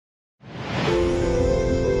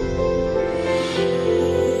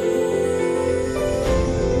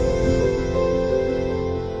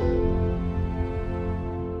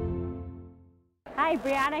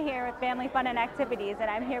Brianna here with Family Fun and Activities, and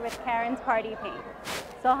I'm here with Karen's Party Paint.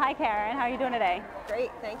 So hi Karen, how are you doing today? Great,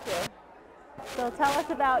 thank you. So tell us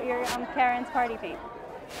about your Karen's Party Paint.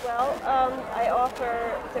 Well, I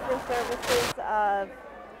offer different services of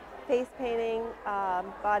face painting,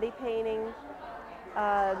 body painting.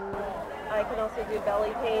 I can also do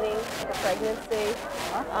belly painting for pregnancy.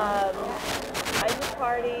 I do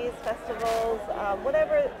parties, festivals,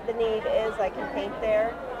 whatever the need is, I can paint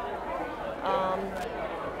there.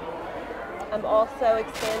 I'm also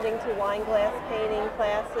expanding to wine glass painting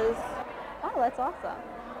classes. Oh, that's awesome.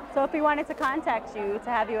 So if we wanted to contact you to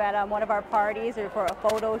have you at one of our parties or for a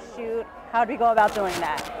photo shoot, how do we go about doing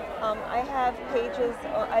that? I have pages.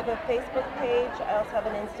 I have a Facebook page. I also have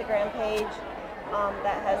an Instagram page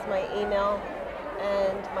that has my email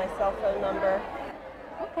and my cell phone number.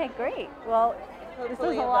 Okay, great. Well,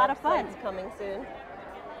 Hopefully this is a lot of fun. Website's coming soon.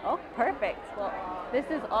 Oh, perfect. Well, this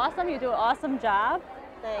is awesome. You do an awesome job.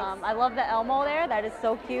 Thanks. I love the Elmo there. That is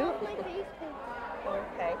so cute.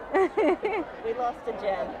 Okay. We lost a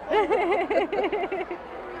gem.